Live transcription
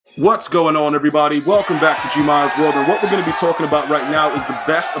What's going on, everybody? Welcome back to GmiasWorld, and what we're going to be talking about right now is the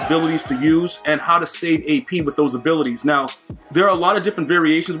best abilities to use and how to save AP with those abilities. Now, there are a lot of different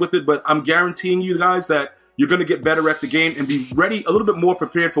variations with it, but I'm guaranteeing you guys that you're going to get better at the game and be ready, a little bit more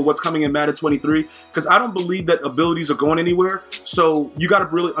prepared for what's coming in Madden 23, because I don't believe that abilities are going anywhere. So you got to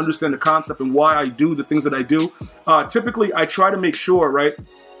really understand the concept and why I do the things that I do. Typically, I try to make sure, right,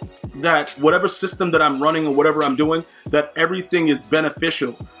 that whatever system that I'm running or whatever I'm doing, that everything is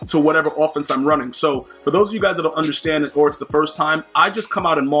beneficial to whatever offense I'm running. So for those of you guys that don't understand it, or it's the first time, I just come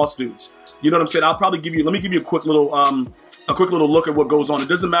out and moss dudes. You know what I'm saying? I'll probably give you, let me give you a quick little look at what goes on. It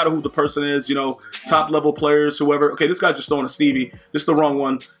doesn't matter who the person is, you know, top level players, whoever. Okay, this guy's just throwing a Stevie. This is the wrong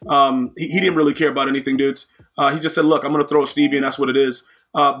one. He didn't really care about anything, dudes. He just said, look, I'm going to throw a Stevie, and that's what it is.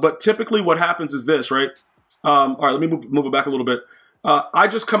 But typically what happens is this, right? All right, let me move it back a little bit. I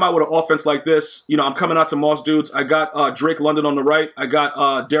just come out with an offense like this. You know, I'm coming out to moss dudes. I got Drake London on the right. I got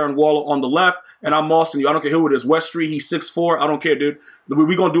Darren Waller on the left, and I'm mossing you. I don't care who it is. West Street, he's 6'4". I don't care, dude.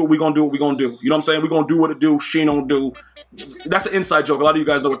 We gonna do what we gonna do. What we gonna do. You know what I'm saying? We gonna do what it do. She don't do. That's an inside joke. A lot of you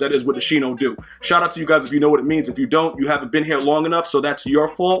guys know what that is. What the she don't do. Shout out to you guys if you know what it means. If you don't, you haven't been here long enough, so that's your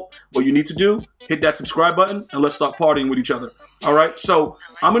fault. What you need to do, hit that subscribe button, and let's start partying with each other. All right. So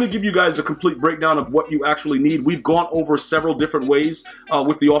I'm gonna give you guys a complete breakdown of what you actually need. We've gone over several different ways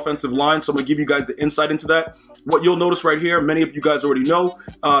with the offensive line, so I'm gonna give you guys the insight into that. What you'll notice right here, many of you guys already know,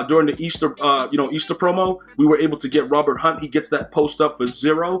 during the Easter promo, we were able to get Robert Hunt. He gets that post up for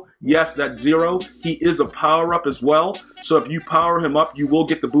 0. Yes, that's 0. He is a power up as well. So if you power him up, you will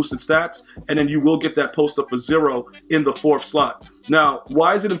get the boosted stats, and then you will get that post up for 0 in the 4th slot. Now,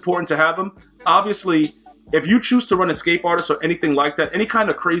 why is it important to have him? Obviously, if you choose to run escape artists or anything like that, any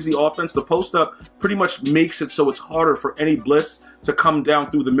kind of crazy offense, the post up pretty much makes it so it's harder for any blitz to come down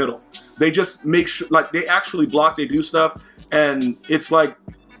through the middle. They just make sure, like, they actually block, they do stuff, and it's like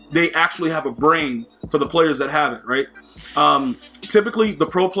they actually have a brain for the players that have it, right? Typically, the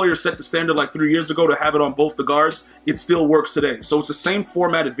pro players set the standard like 3 years ago to have it on both the guards. It still works today. So it's the same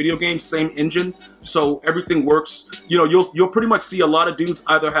formatted video game, same engine, so everything works. You know, you'll pretty much see a lot of dudes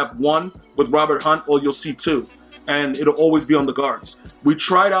either have 1 with Robert Hunt, or you'll see 2, and it'll always be on the guards. We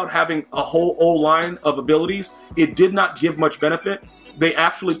tried out having a whole O-line of abilities. It did not give much benefit. They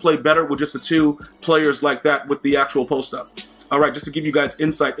actually play better with just the 2 players like that with the actual post-up. All right, just to give you guys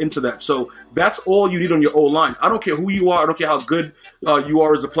insight into that. So that's all you need on your O-line. I don't care who you are. I don't care how good you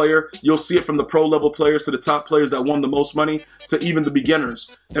are as a player. You'll see it from the pro-level players to the top players that won the most money to even the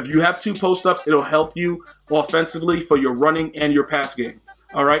beginners. If you have 2 post-ups, it'll help you offensively for your running and your pass game.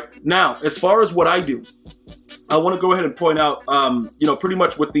 All right. Now, as far as what I do, I want to go ahead and point out, you know, pretty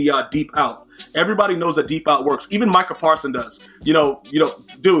much with the deep out. Everybody knows that deep out works. Even Micah Parsons does. You know,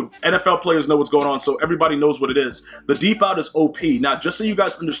 dude, NFL players know what's going on, so everybody knows what it is. The deep out is OP. Now, just so you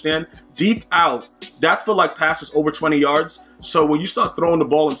guys understand, deep out, that's for like passes over 20 yards. So when you start throwing the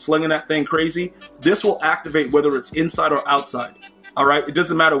ball and slinging that thing crazy, this will activate whether it's inside or outside. All right, it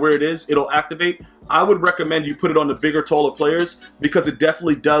doesn't matter where it is, it'll activate. I would recommend you put it on the bigger, taller players because it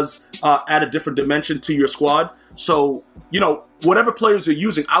definitely does add a different dimension to your squad. So, you know, whatever players you're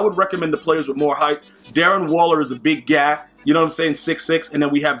using, I would recommend the players with more height. Darren Waller is a big guy, you know what I'm saying, 6'6", and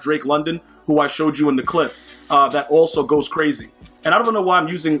then we have Drake London, who I showed you in the clip, that also goes crazy. And I don't know why I'm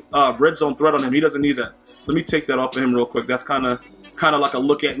using red zone threat on him. He doesn't need that. Let me take that off of him real quick. That's kind of like a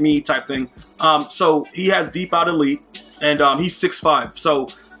look at me type thing. So he has deep out elite, and he's 6'5". So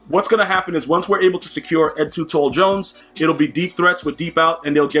what's going to happen is once we're able to secure Ed Too Tall Jones, it'll be deep threats with deep out,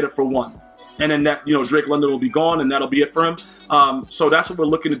 and they'll get it for 1. And then that, you know, Drake London will be gone, and that'll be it for him. So that's what we're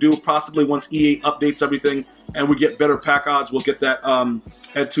looking to do. Possibly once EA updates everything and we get better pack odds, we'll get that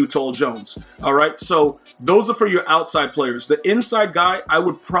Ed Too Tall Jones. All right. So those are for your outside players. The inside guy, I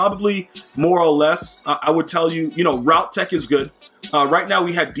would probably more or less, I would tell you, you know, route tech is good. Right now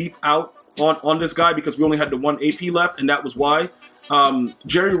we had deep out on this guy because we only had the 1 AP left, and that was why.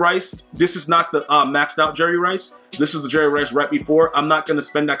 Jerry Rice, this is not the maxed out Jerry Rice. This is the Jerry Rice right before. I'm not going to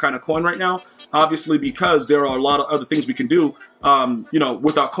spend that kind of coin right now, obviously, because there are a lot of other things we can do, you know,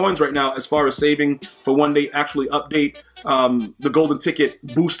 with our coins right now as far as saving for when they actually update the golden ticket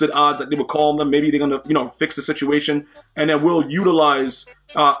boosted odds that they would call them. Maybe they're going to, you know, fix the situation, and then we'll utilize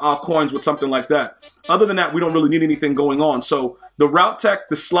our coins with something like that. Other than that, we don't really need anything going on. So the route tech,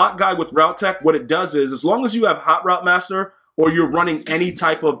 the slot guy with route tech, what it does is as long as you have hot route master, or you're running any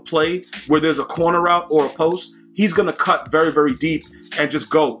type of play where there's a corner route or a post, he's going to cut very, very deep and just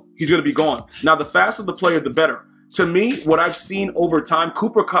go. He's going to be gone. Now, the faster the player, the better. To me, what I've seen over time,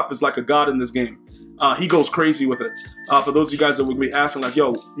 Cooper Kupp is like a god in this game. He goes crazy with it. For those of you guys that would be asking, like,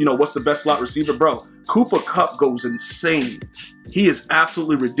 yo, you know, what's the best slot receiver? Bro, Cooper Kupp goes insane. He is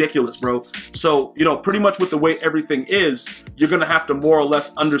absolutely ridiculous, bro. So, you know, pretty much with the way everything is, you're going to have to more or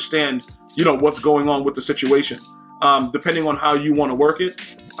less understand, you know, what's going on with the situation. Depending on how you want to work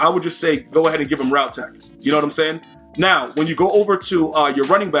it, I would just say go ahead and give him route tech. You know what I'm saying? Now, when you go over to your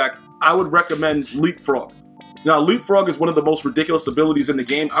running back, I would recommend leapfrog. Now, leapfrog is one of the most ridiculous abilities in the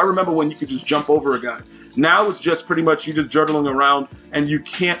game. I remember when you could just jump over a guy. Now it's just pretty much you just jurtling around and you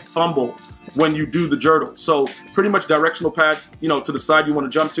can't fumble when you do the jurtle. So pretty much directional pad, you know, to the side you want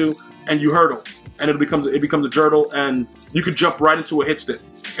to jump to, and you hurdle. And it becomes a jurtle, and you could jump right into a hit stick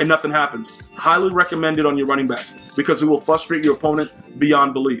and nothing happens. Highly recommend it on your running back because it will frustrate your opponent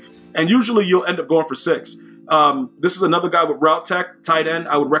beyond belief. And usually you'll end up going for 6. This is another guy with route tech, tight end.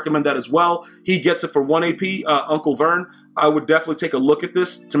 I would recommend that as well. He gets it for 1 AP, Uncle Vern. I would definitely take a look at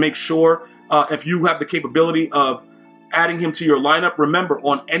this to make sure if you have the capability of adding him to your lineup. Remember,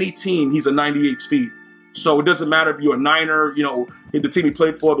 on any team, he's a 98 speed. So it doesn't matter if you're a Niner, you know, the team he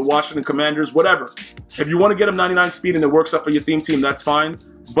played for, the Washington Commanders, whatever. If you want to get him 99 speed and it works out for your theme team, that's fine.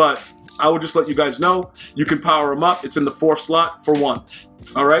 But I would just let you guys know, you can power him up. It's in the 4th slot for 1.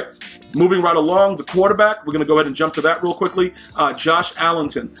 All right, moving right along, the quarterback, we're going to go ahead and jump to that real quickly. Josh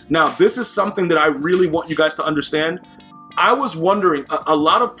Allenton. Now, this is something that I really want you guys to understand. I was wondering, a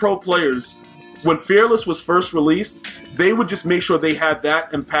lot of pro players, when Fearless was first released, they would just make sure they had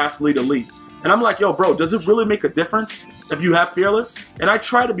that and pass lead elite. And I'm like, yo, bro, does it really make a difference if you have Fearless? And I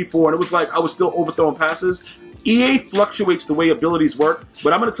tried it before, and it was like I was still overthrowing passes. EA fluctuates the way abilities work,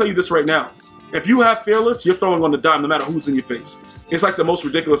 but I'm going to tell you this right now. If you have Fearless, you're throwing on the dime no matter who's in your face. It's like the most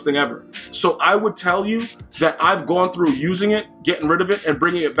ridiculous thing ever. So I would tell you that I've gone through using it, getting rid of it, and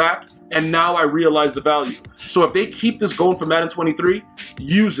bringing it back, and now I realize the value. So if they keep this going for Madden 23,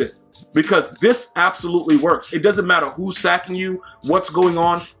 use it. Because this absolutely works. It doesn't matter who's sacking you, what's going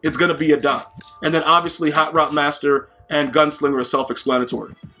on, it's going to be a dot. And then obviously Hot Route Master and Gunslinger are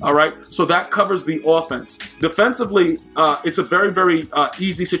self-explanatory. All right, so that covers the offense. Defensively, it's a very, very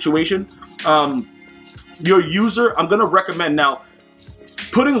easy situation. Your user, I'm going to recommend now,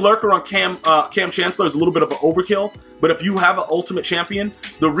 putting Lurker on Cam Chancellor is a little bit of an overkill, but if you have an ultimate champion,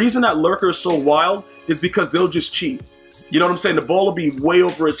 the reason that Lurker is so wild is because they'll just cheat. You know what I'm saying? The ball will be way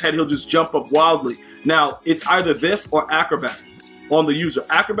over his head. He'll just jump up wildly. Now, it's either this or Acrobat on the user.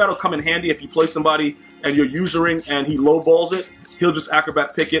 Acrobat will come in handy if you play somebody and you're usering and he low balls it. He'll just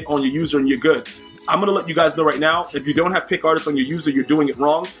Acrobat pick it on your user and you're good. I'm going to let you guys know right now, if you don't have pick artists on your user, you're doing it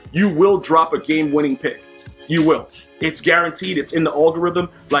wrong. You will drop a game-winning pick. You will. It's guaranteed. It's in the algorithm.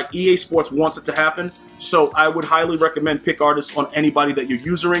 Like EA Sports wants it to happen. So I would highly recommend pick artists on anybody that you're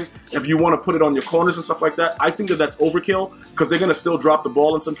using. If you want to put it on your corners and stuff like that, I think that that's overkill because they're going to still drop the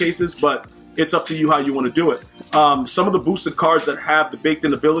ball in some cases, but it's up to you how you want to do it. Some of the boosted cards that have the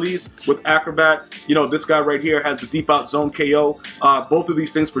baked-in abilities with Acrobat, you know, this guy right here has the deep out zone KO. Both of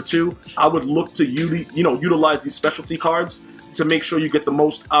these things for 2. I would look to utilize these specialty cards to make sure you get the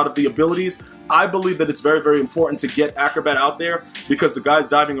most out of the abilities. I believe that it's very, very important to get Acrobat out there because the guys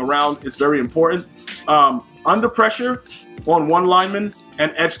diving around is very important. Under pressure on one lineman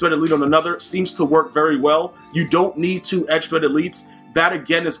and edge thread elite on another seems to work very well. You don't need 2 edge thread elites. That,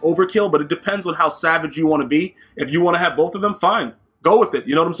 again, is overkill, but it depends on how savage you want to be. If you want to have both of them, fine. Go with it.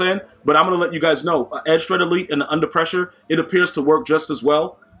 You know what I'm saying? But I'm going to let you guys know. Edge thread elite and under pressure, it appears to work just as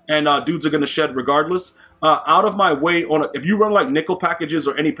well. And dudes are going to shed regardless. Out of my way, if you run like nickel packages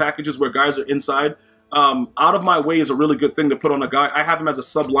or any packages where guys are inside, out of my way is a really good thing to put on a guy. I have him as a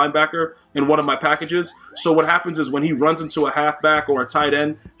sub linebacker in one of my packages. So what happens is when he runs into a halfback or a tight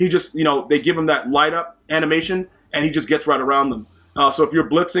end, he just, you know, they give him that light up animation and he just gets right around them. So if you're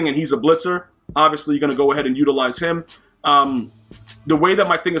blitzing and he's a blitzer, obviously you're going to go ahead and utilize him. The way that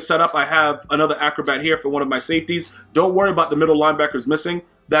my thing is set up, I have another Acrobat here for one of my safeties. Don't worry about the middle linebackers missing.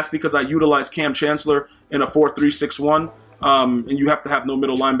 That's because I utilize Cam Chancellor in a 4-3-6-1. And you have to have no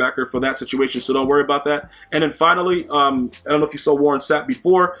middle linebacker for that situation, so don't worry about that. And then finally, I don't know if you saw Warren Sapp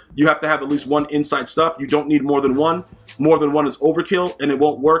before, you have to have at least 1 inside stuff. You don't need more than 1. More than 1 is overkill, and it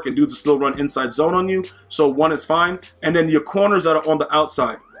won't work, and dudes will still run inside zone on you, so 1 is fine. And then your corners that are on the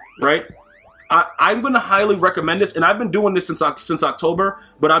outside, right? I'm going to highly recommend this, and I've been doing this since October,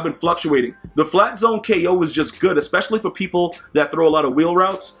 but I've been fluctuating. The flat zone KO is just good, especially for people that throw a lot of wheel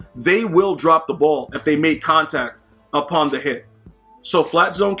routes. They will drop the ball if they make contact upon the hit. So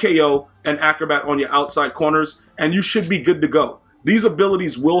flat zone KO and Acrobat on your outside corners, and you should be good to go. These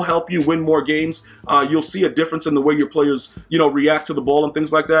abilities will help you win more games. You'll see a difference in the way your players, react to the ball and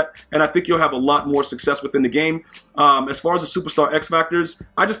things like that. And I think you'll have a lot more success within the game. As far as the Superstar X Factors,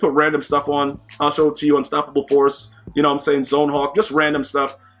 I just put random stuff on. I'll show it to you. Unstoppable Force, I'm saying Zone Hawk, just random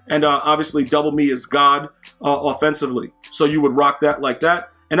stuff. And obviously Double Me is God offensively. So you would rock that like that.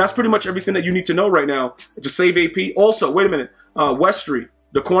 And that's pretty much everything that you need to know right now to save AP. Also, wait a minute, Westry,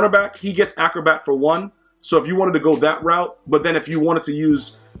 the cornerback, he gets Acrobat for 1. So if you wanted to go that route, but then if you wanted to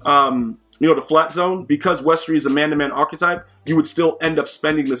use, the flat zone, because Westry is a man-to-man archetype, you would still end up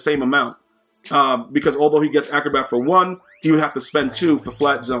spending the same amount. Because although he gets Acrobat for 1, he would have to spend 2 for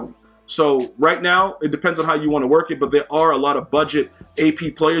flat zone. So right now, it depends on how you want to work it, but there are a lot of budget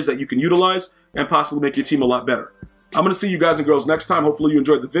AP players that you can utilize and possibly make your team a lot better. I'm going to see you guys and girls next time. Hopefully you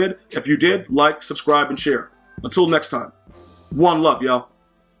enjoyed the vid. If you did, like, subscribe, and share. Until next time, one love, y'all.